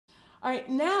All right,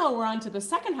 now we're on to the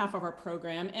second half of our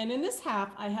program. And in this half,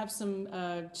 I have some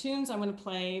tunes I'm going to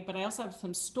play, but I also have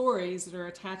some stories that are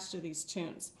attached to these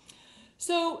tunes.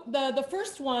 So the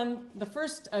first one, the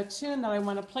first tune that I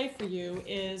want to play for you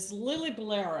is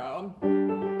Lilliburlero.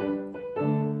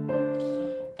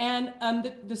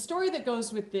 And the story that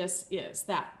goes with this is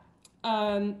that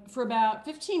for about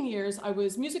 15 years, I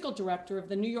was musical director of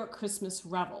the New York Christmas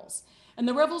Revels. And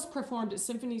the Revels performed at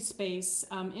Symphony Space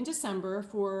in December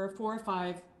for 4 or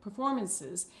 5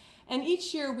 performances. And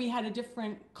each year we had a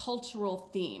different cultural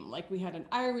theme, like we had an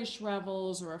Irish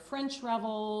Revels or a French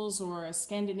Revels or a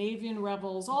Scandinavian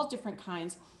Revels, all different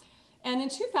kinds. And in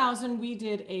 2000, we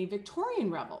did a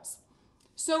Victorian Revels.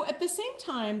 So at the same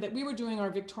time that we were doing our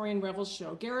Victorian Revels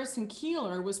show, Garrison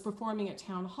Keillor was performing at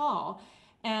Town Hall.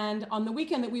 And on the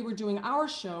weekend that we were doing our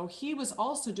show, he was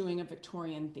also doing a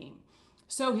Victorian theme.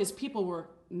 So his people were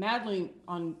madly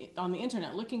on the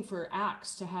internet looking for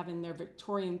acts to have in their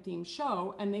Victorian themed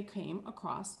show, and they came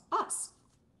across us.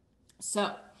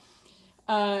 So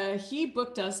he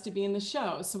booked us to be in the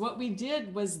show. So what we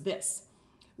did was this.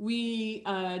 We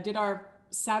did our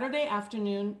Saturday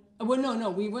afternoon. Well, no,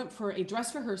 we went for a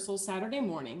dress rehearsal Saturday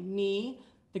morning. Me,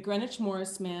 the Greenwich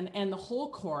Morris Men, and the whole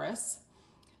chorus.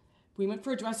 We went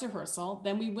for a dress rehearsal.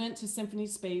 Then we went to Symphony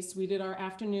Space. We did our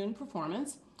afternoon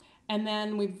performance. And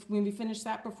then when we finished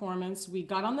that performance, we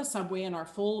got on the subway in our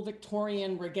full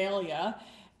Victorian regalia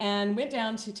and went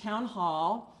down to Town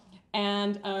Hall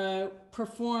and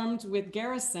performed with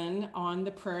Garrison on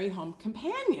the Prairie Home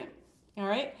Companion. All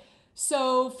right.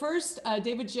 So first,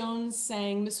 David Jones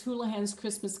sang Miss Houlihan's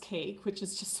Christmas Cake, which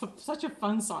is just such a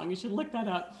fun song. You should look that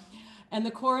up. And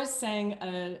the chorus sang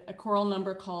a choral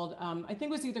number called, I think it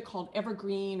was either called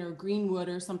Evergreen or Greenwood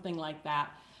or something like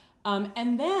that.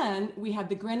 And then we had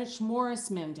the Greenwich Morris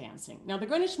Men dancing. Now, the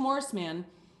Greenwich Morris Men,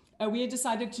 we had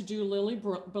decided to do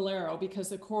Lilliburlero because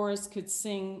the chorus could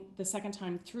sing the second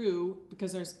time through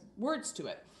because there's words to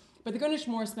it. But the Greenwich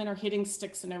Morris Men are hitting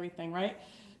sticks and everything, right?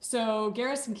 So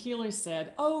Garrison Keillor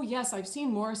said, oh, yes, I've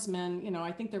seen Morris Men. You know,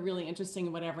 I think they're really interesting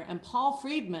and whatever. And Paul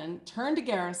Friedman turned to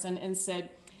Garrison and said,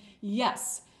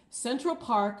 yes, Central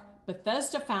Park,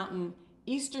 Bethesda Fountain,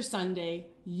 Easter Sunday,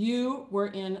 you were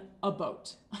in a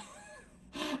boat.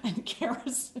 And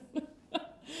Garrison,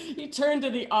 he turned to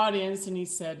the audience and he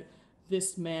said,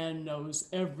 this man knows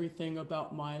everything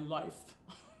about my life.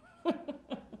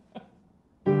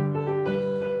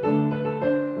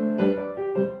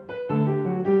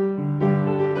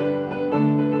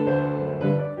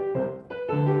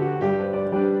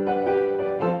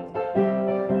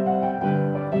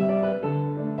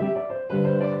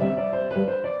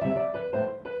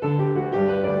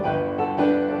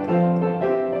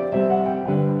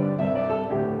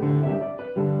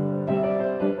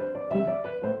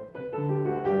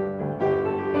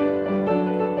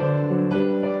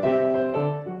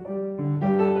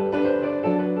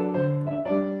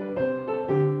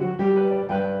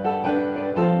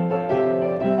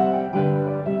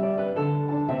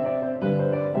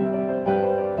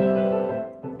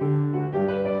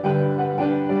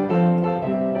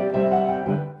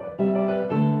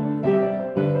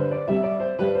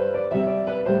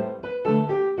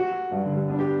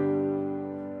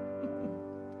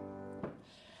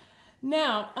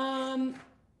 Now,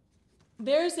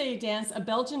 there's a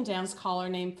Belgian dance caller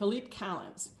named Philippe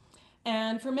Callens.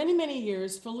 And for many, many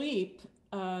years, Philippe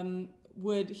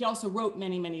he also wrote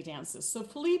many, many dances. So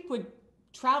Philippe would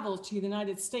travel to the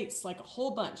United States like a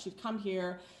whole bunch. He'd come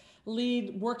here,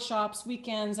 lead workshops,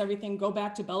 weekends, everything, go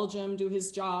back to Belgium, do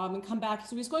his job, and come back.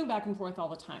 So he was going back and forth all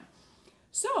the time.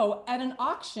 So at an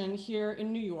auction here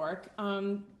in New York,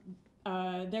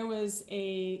 there was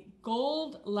a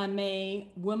gold lame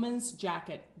woman's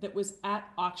jacket that was at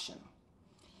auction.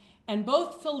 And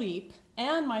both Philippe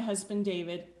and my husband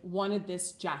David wanted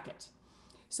this jacket.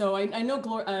 So I know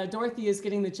Dorothy is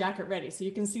getting the jacket ready, so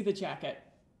you can see the jacket.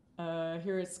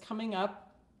 Here it's coming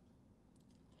up.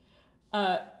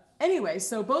 Anyway,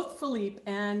 so both Philippe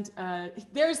and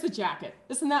there's the jacket.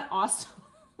 Isn't that awesome?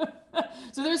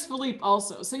 So there's Philippe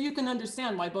also. So you can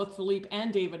understand why both Philippe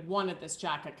and David wanted this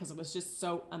jacket because it was just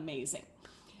so amazing.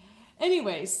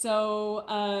 Anyway, so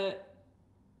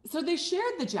they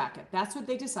shared the jacket. That's what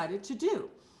they decided to do.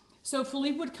 So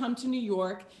Philippe would come to New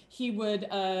York. He would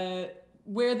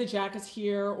wear the jackets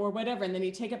here or whatever, and then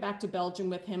he'd take it back to Belgium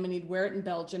with him and he'd wear it in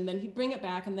Belgium. Then he'd bring it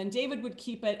back and then David would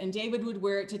keep it and David would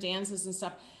wear it to dances and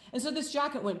stuff. And so this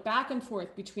jacket went back and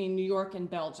forth between New York and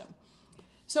Belgium.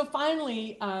 So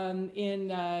finally,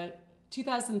 in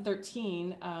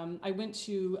 2013, I went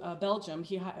to Belgium.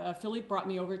 Philippe brought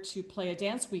me over to play a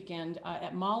dance weekend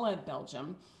at Mala,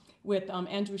 Belgium, with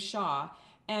Andrew Shaw.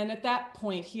 And at that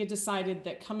point, he had decided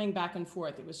that coming back and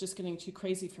forth, it was just getting too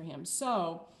crazy for him.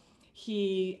 So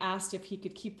he asked if he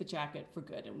could keep the jacket for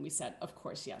good. And we said, of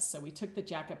course, yes. So we took the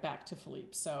jacket back to Philippe.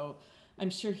 So I'm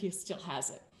sure he still has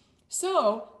it.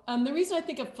 So the reason I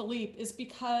think of Philippe is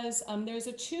because there's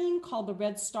a tune called The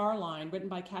Red Star Line written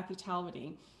by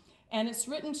Talvitie. And it's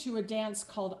written to a dance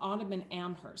called Autumn in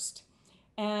Amherst.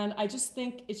 And I just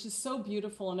think it's just so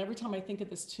beautiful. And every time I think of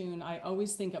this tune, I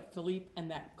always think of Philippe and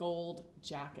that gold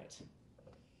jacket.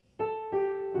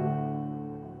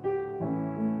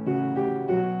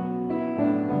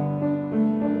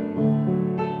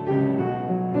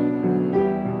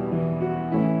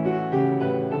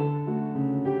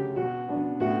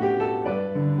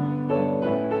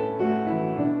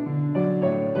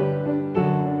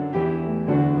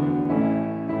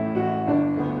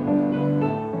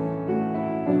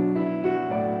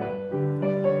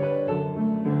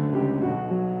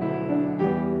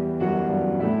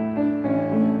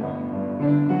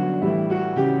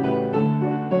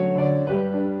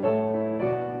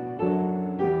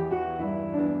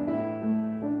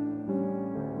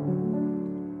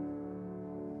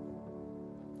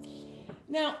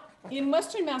 Now, in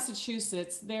Western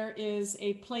Massachusetts, there is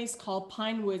a place called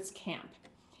Pine Woods Camp.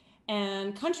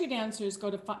 And country dancers go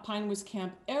to Pine Woods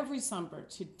Camp every summer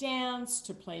to dance,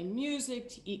 to play music,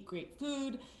 to eat great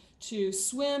food, to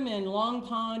swim in Long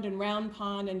Pond and Round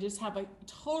Pond, and just have a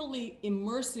totally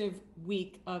immersive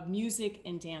week of music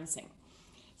and dancing.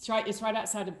 It's right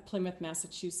outside of Plymouth,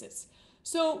 Massachusetts.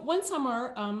 So one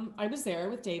summer, I was there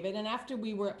with David, and after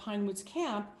we were at Pine Woods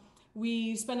Camp,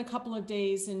 we spent a couple of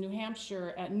days in New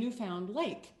Hampshire at Newfound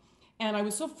Lake. And I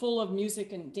was so full of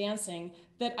music and dancing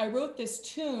that I wrote this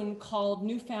tune called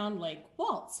Newfound Lake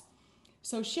Waltz.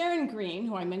 So Sharon Green,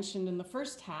 who I mentioned in the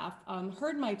first half,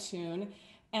 heard my tune,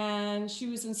 and she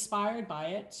was inspired by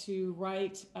it to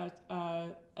write a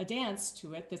dance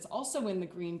to it that's also in the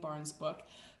Green Barnes book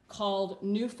called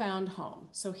Newfound Home.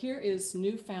 So here is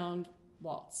Newfound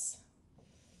Waltz.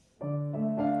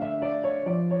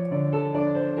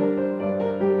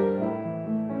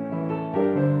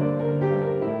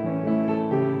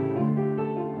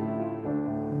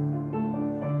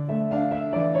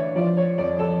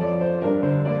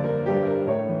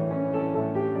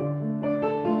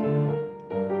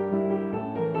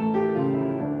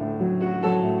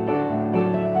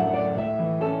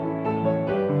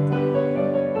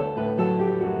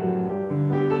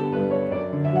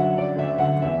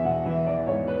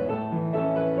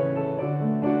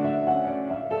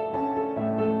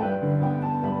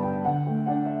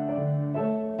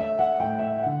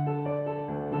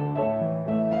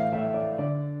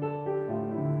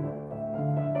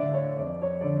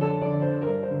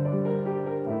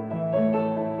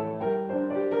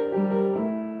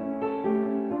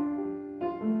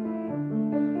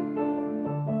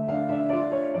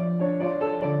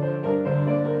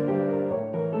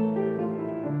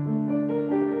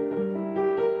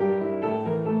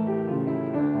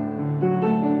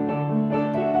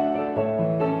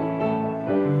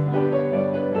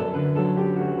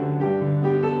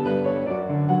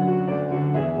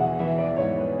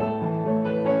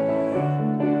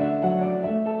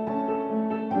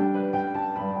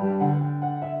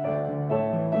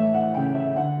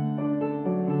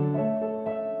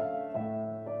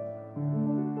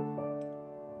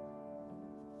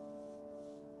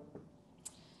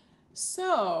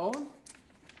 So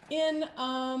in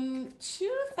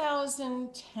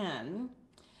 2010,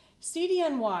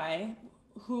 CDNY,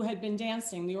 who had been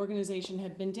dancing, the organization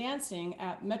had been dancing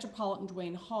at Metropolitan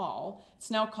Duane Hall.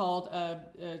 It's now called a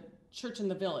Church in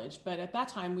the Village, but at that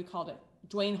time we called it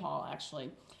Duane Hall, actually.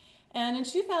 And in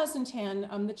 2010,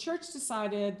 the church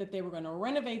decided that they were going to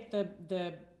renovate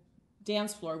the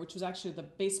dance floor, which was actually the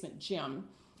basement gym,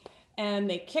 and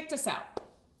they kicked us out.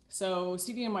 So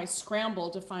CDNY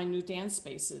scrambled to find new dance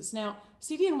spaces. Now,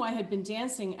 CDNY had been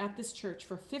dancing at this church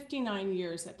for 59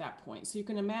 years at that point. So you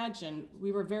can imagine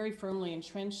we were very firmly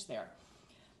entrenched there.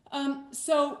 In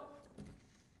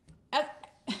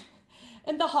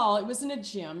the hall, it was in a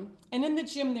gym. And in the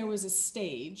gym, there was a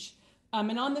stage.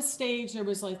 And on the stage, there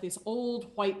was like this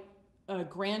old white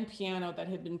grand piano that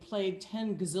had been played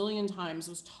 10 gazillion times.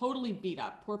 It was totally beat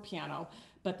up, poor piano,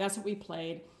 but that's what we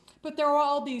played. But there were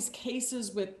all these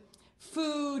cases with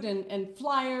food and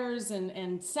flyers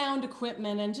and sound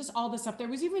equipment and just all this stuff. There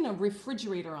was even a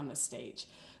refrigerator on the stage,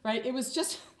 right? It was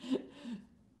just,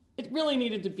 it really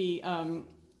needed to be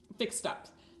fixed up.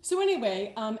 So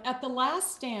anyway, at the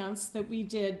last dance that we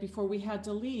did before we had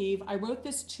to leave, I wrote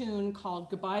this tune called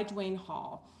Goodbye Duane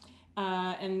Hall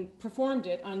and performed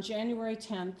it on January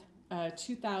 10th,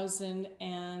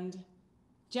 2015.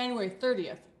 January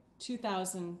 30th,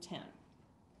 2010.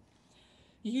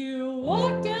 You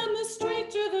walk down the street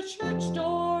to the church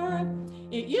door.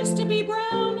 It used to be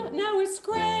brown, now it's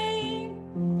gray.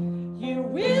 You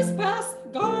whiz past the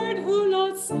guard who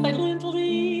nods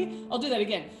silently. I'll do that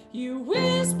again. You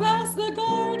whiz past the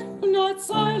guard who nods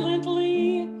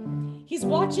silently. He's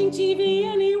watching TV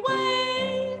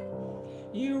anyway.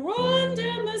 You run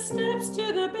down the steps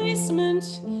to the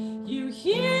basement. You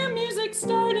hear music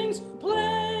starting to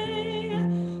play.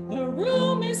 The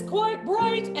room is quite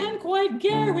bright and quite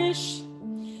garish.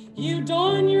 You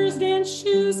don your dance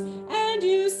shoes and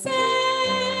you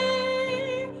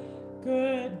say,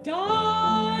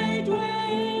 goodbye,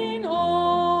 Duane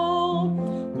Hall.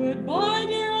 Goodbye,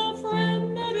 dear old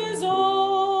friend, that is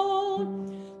all.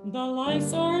 The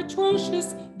lights are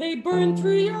atrocious, they burn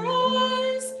through your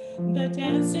eyes. The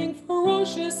dancing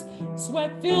ferocious,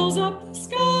 sweat fills up the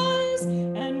skies.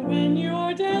 And when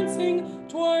you're dancing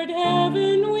toward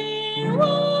heaven we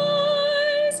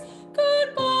rise.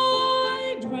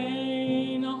 Goodbye,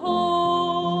 Duane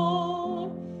Hall.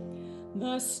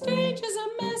 The stage is a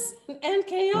mess and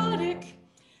chaotic.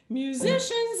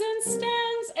 Musicians and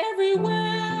stands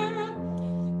everywhere.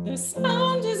 The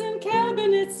sound is in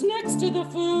cabinets next to the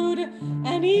food,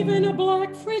 and even a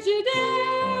black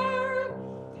Frigidaire.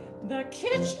 The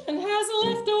kitchen has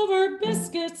leftover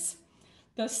biscuits.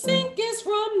 The sink is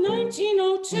from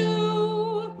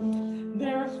 1902.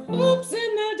 There are hoops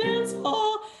in the dance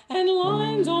hall and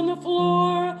lines on the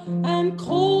floor and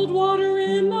cold water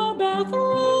in the bathrooms.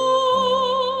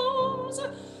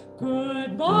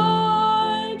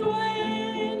 Goodbye,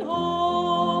 Duane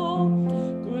Hall.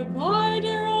 Goodbye,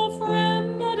 dear old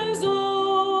friend, that is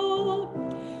all.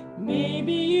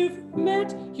 Maybe you've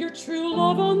met your true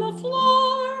love on the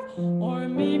floor. Or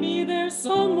maybe there's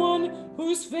someone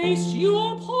whose face you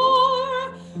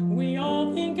abhor. We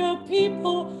all think of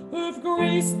people who've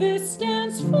graced this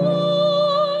dance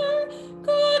floor.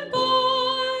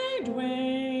 Goodbye,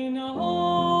 Duane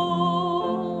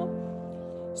Hall.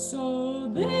 So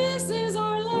this is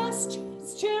our last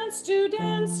chance to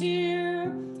dance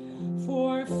here.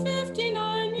 For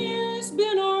 59 years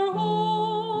been our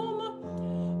home.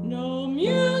 No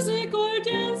music or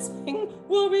dancing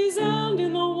will resound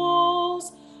in the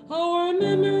walls. Our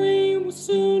memory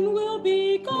soon will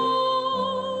be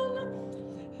gone.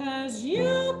 As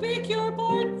you pick your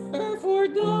partner for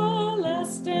the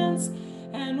last dance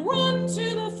and run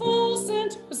to the full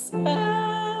center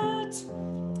set,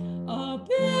 a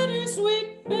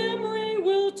bittersweet memory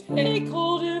will take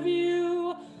hold of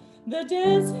you. The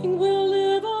dancing will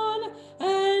live on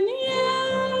and yet.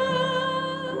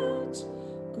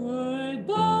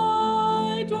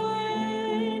 Goodbye,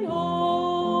 Duane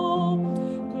Hall.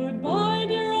 Goodbye,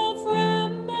 dear old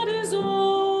friend, that is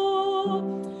all.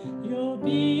 You'll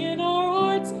be in our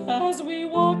hearts as we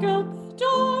walk out the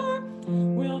door.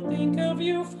 We'll think of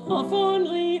you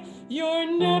fondly, you're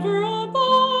never a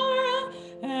bore.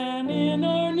 And in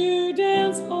our new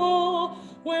dance hall,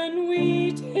 when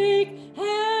we take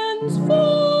hands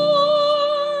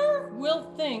for, we'll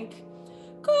think,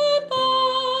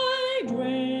 goodbye,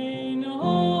 Duane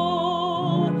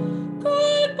Hall.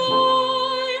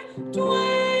 Goodbye,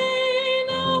 Duane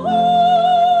Hall.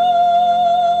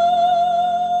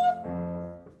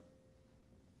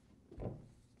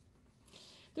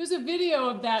 There's a video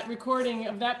of that recording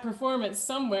of that performance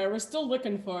somewhere. We're still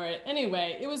looking for it.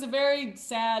 Anyway, it was a very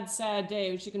sad, sad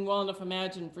day, which you can well enough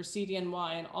imagine for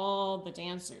CDNY and all the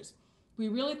dancers. We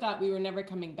really thought we were never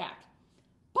coming back.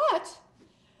 But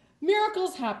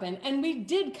miracles happen, and we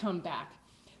did come back.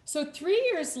 So 3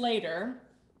 years later,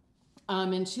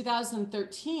 in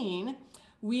 2013,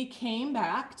 we came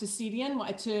back to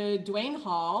CDNY, to Duane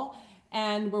Hall,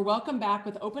 and were welcomed back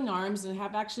with open arms and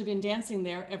have actually been dancing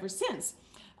there ever since.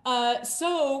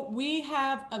 So we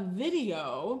have a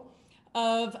video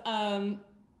of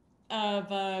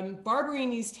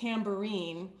Barbarini's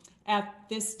Tambourine at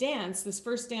this dance, this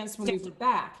first dance when we were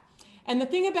back. And the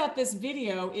thing about this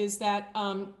video is that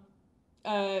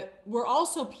we're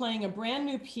also playing a brand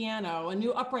new piano, a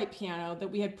new upright piano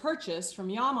that we had purchased from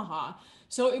Yamaha.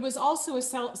 So it was also a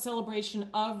celebration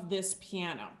of this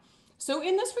piano. So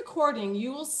in this recording,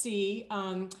 you will see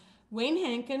Wayne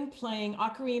Hankin playing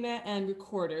ocarina and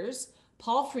recorders,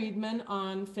 Paul Friedman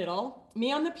on fiddle,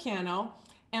 me on the piano,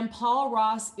 and Paul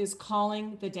Ross is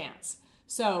calling the dance.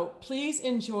 So please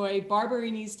enjoy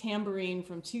Barbarini's Tambourine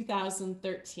from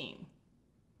 2013.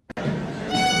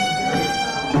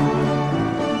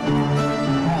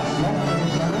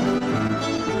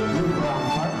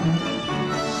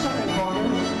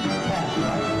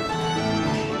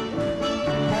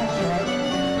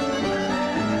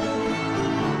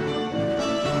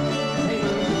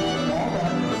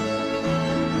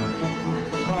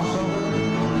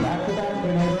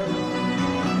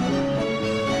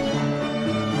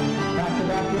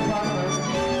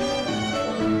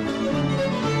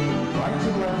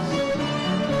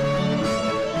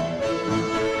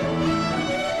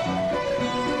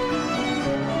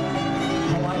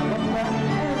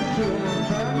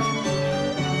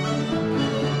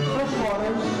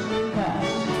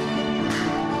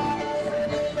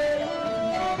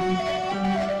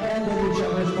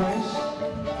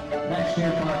 next to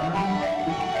your partner.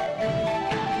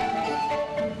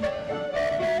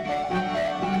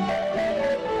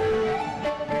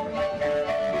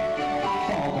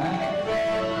 Fall back.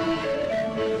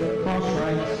 Cross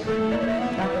rights.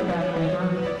 Tap the back finger.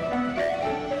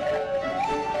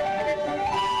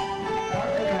 Tap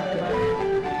the back to back.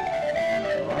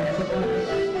 Right to left.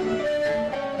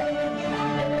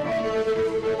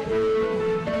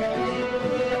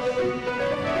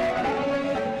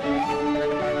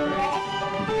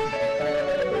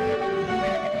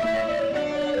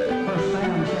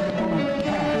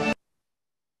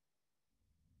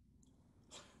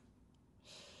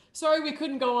 Sorry we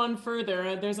couldn't go on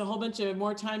further. There's a whole bunch of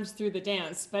more times through the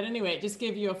dance. But anyway, just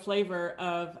give you a flavor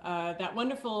of that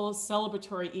wonderful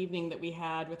celebratory evening that we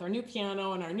had with our new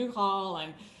piano and our new hall,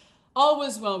 and all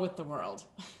was well with the world.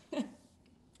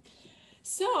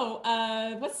 So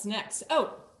what's next?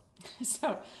 Oh,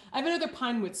 so I have another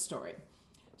Pinewoods story.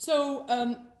 So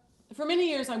for many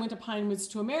years I went to Pinewoods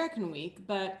to American Week,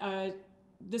 but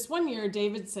this one year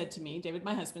David said to me, David,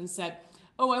 my husband, said,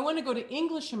 oh, I want to go to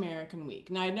English American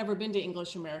Week. Now, I'd never been to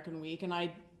English American Week, and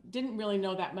I didn't really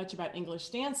know that much about English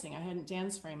dancing. I hadn't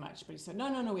danced very much, but he said,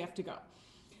 no, we have to go.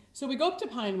 So we go up to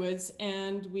Pinewoods,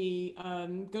 and we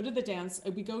go to the dance.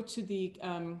 We go to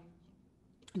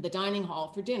the dining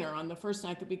hall for dinner on the first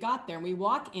night that we got there. And we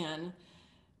walk in,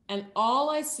 and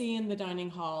all I see in the dining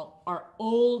hall are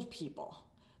old people,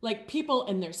 like people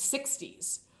in their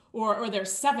 60s. Or their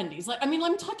 70s. Like, I mean,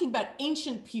 I'm talking about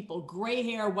ancient people, gray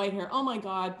hair, white hair. Oh my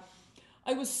God.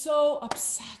 I was so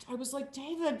upset. I was like,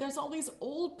 David, there's all these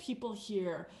old people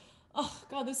here. Oh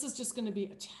God, this is just going to be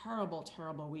a terrible,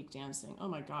 terrible week dancing. Oh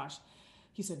my gosh.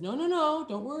 He said, no,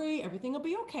 don't worry. Everything will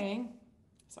be okay.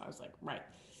 So I was like, right.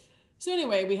 So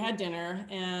anyway, we had dinner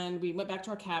and we went back to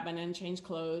our cabin and changed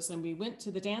clothes, and we went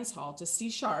to the dance hall to C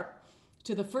Sharp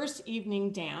to the first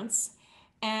evening dance.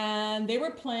 And they were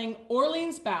playing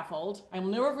Orleans Baffled. I will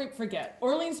never forget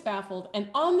Orleans Baffled. And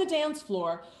on the dance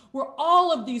floor were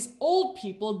all of these old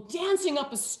people dancing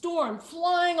up a storm,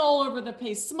 flying all over the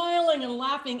place, smiling and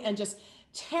laughing and just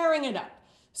tearing it up.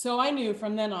 So I knew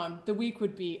from then on the week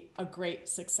would be a great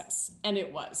success. And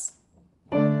it was.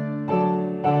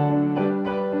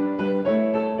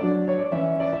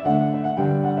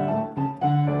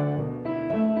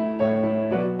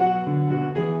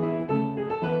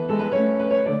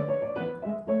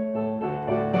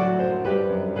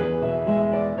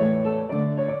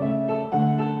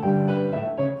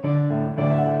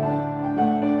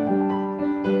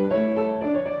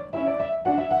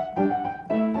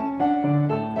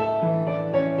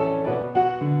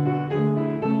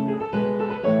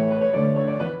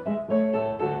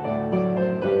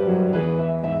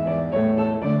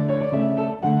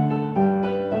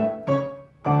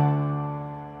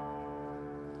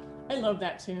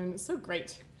 That tune. It's so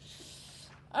great.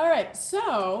 All right,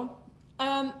 so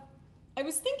I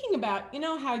was thinking about, you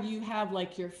know how you have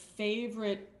like your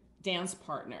favorite dance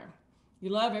partner. You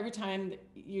love every time,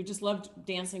 you just loved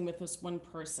dancing with this one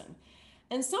person.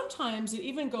 And sometimes it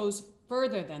even goes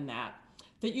further than that,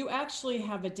 that you actually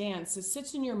have a dance that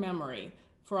sits in your memory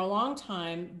for a long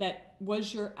time that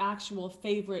was your actual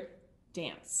favorite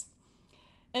dance.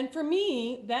 And for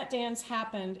me, that dance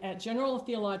happened at General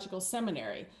Theological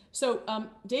Seminary. So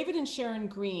David and Sharon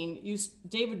Green,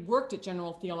 David worked at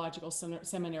General Theological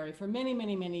Seminary for many,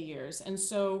 many, many years. And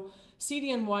so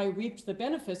CD&Y reaped the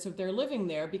benefits of their living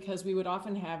there, because we would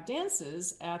often have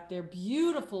dances at their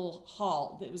beautiful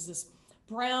hall. It was this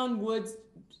brown wood,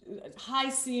 high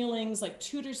ceilings, like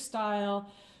Tudor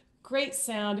style, great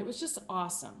sound. It was just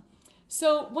awesome.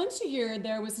 So once a year,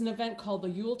 there was an event called the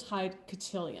Yuletide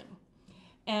Cotillion.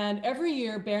 And every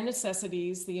year, Bare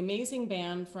Necessities, the amazing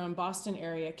band from Boston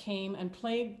area, came and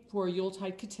played for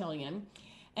Yuletide Cotillion.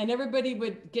 And everybody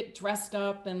would get dressed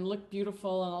up and look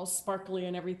beautiful and all sparkly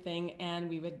and everything, and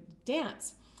we would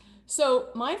dance. So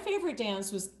my favorite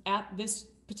dance was at this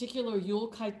particular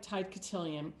Yuletide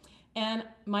Cotillion, and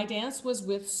my dance was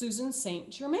with Susan St.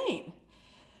 Germain.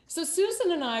 So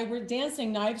Susan and I were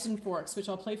dancing Knives and Forks, which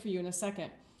I'll play for you in a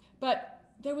second. But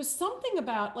there was something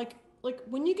about, like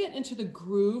when you get into the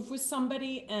groove with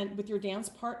somebody and with your dance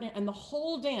partner, and the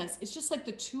whole dance, it's just like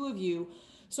the two of you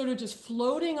sort of just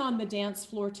floating on the dance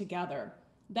floor together.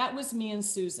 That was me and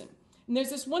Susan. And there's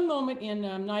this one moment in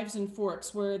Knives and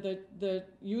Forks where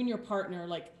you and your partner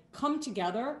like come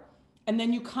together, and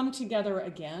then you come together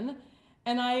again.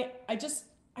 And I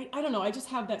don't know, I just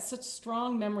have that such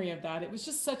strong memory of that. It was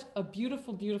just such a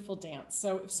beautiful, beautiful dance.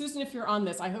 So Susan, if you're on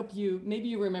this, I hope maybe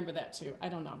you remember that too. I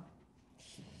don't know.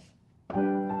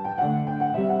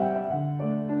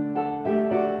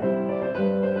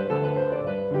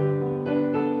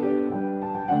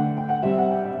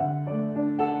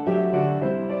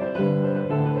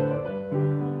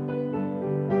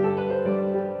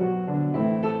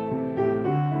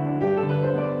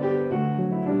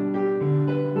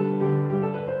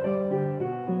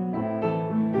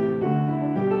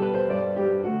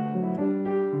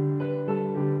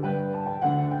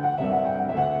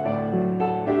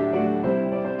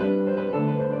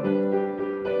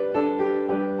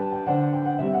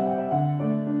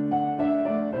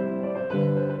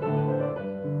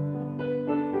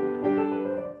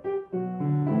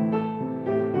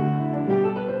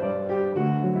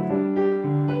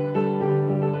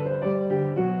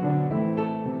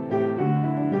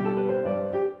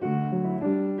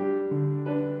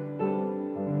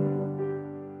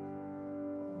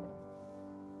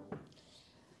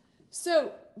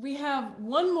 So we have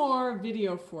one more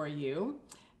video for you.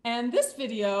 And this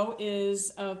video is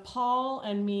of Paul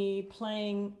and me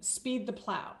playing Speed the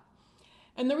Plow.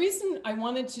 And the reason I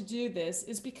wanted to do this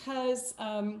is because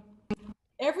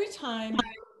every time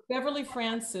Beverly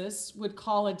Francis would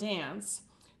call a dance,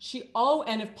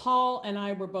 and if Paul and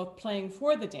I were both playing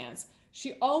for the dance,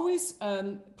 she always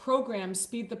programmed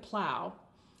Speed the Plow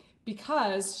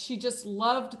because she just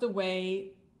loved the way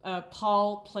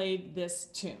Paul played this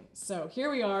tune. So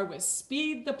here we are with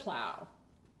Speed the Plow.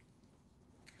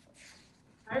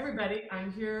 Hi everybody,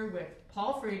 I'm here with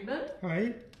Paul Friedman.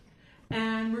 Hi.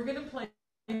 And we're going to play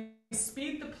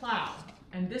Speed the Plow.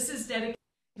 And this is dedicated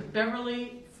to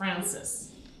Beverly Francis.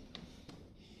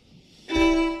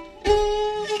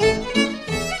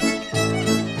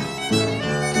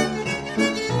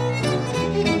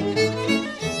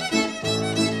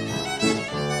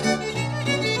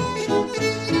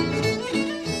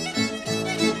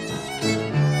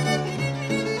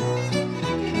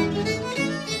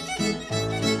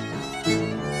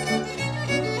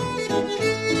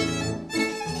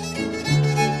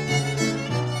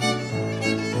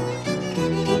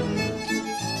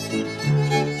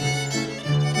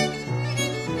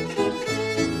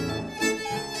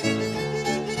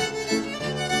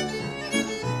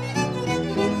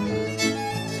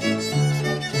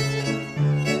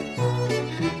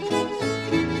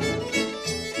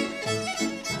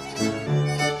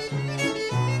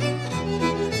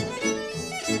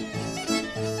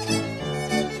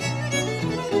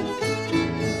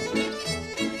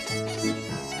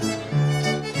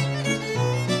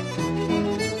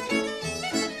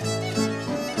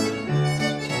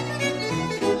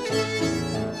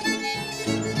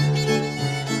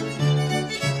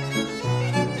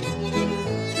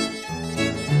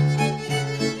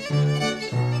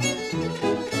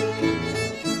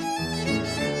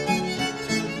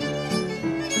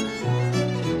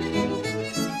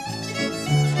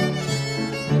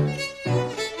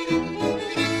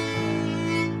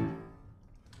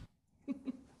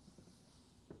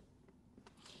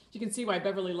 You can see why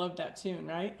Beverly loved that tune,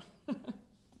 right?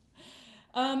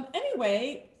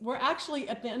 Anyway, we're actually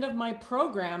at the end of my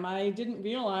program. I didn't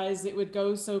realize it would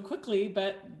go so quickly,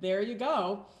 but there you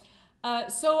go.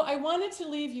 So I wanted to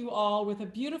leave you all with a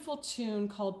beautiful tune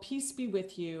called Peace Be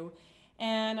With You.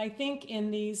 And I think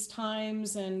in these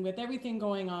times and with everything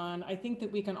going on, I think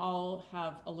that we can all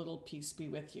have a little peace be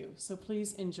with you. So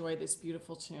please enjoy this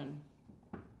beautiful tune.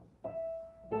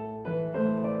 Thank you.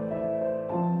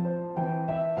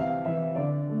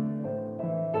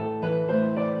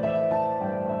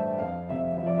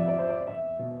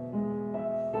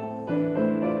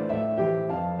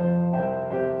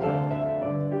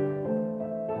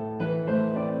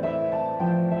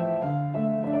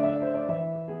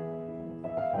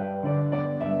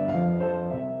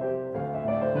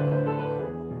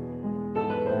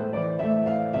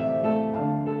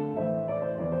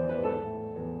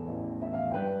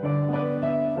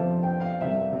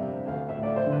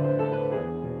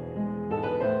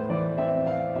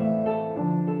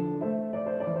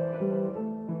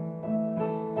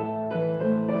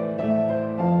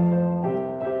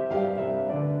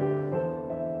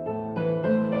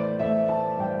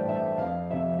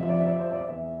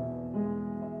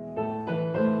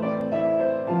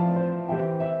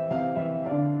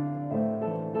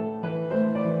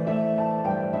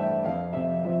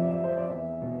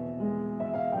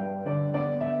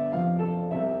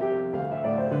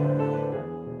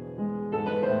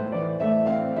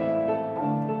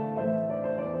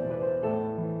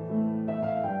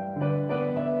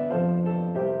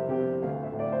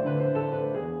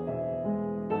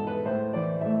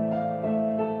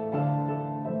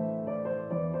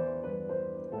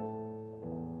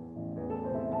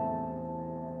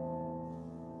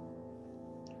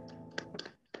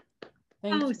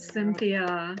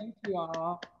 Cynthia. Thank you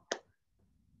all.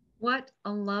 What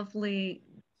a lovely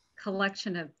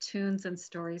collection of tunes and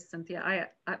stories, Cynthia.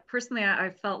 I personally,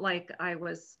 I felt like it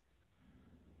was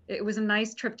a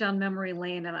nice trip down memory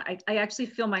lane. And I actually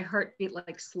feel my heart beat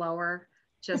like slower,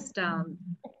 just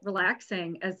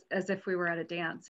relaxing as if we were at a dance.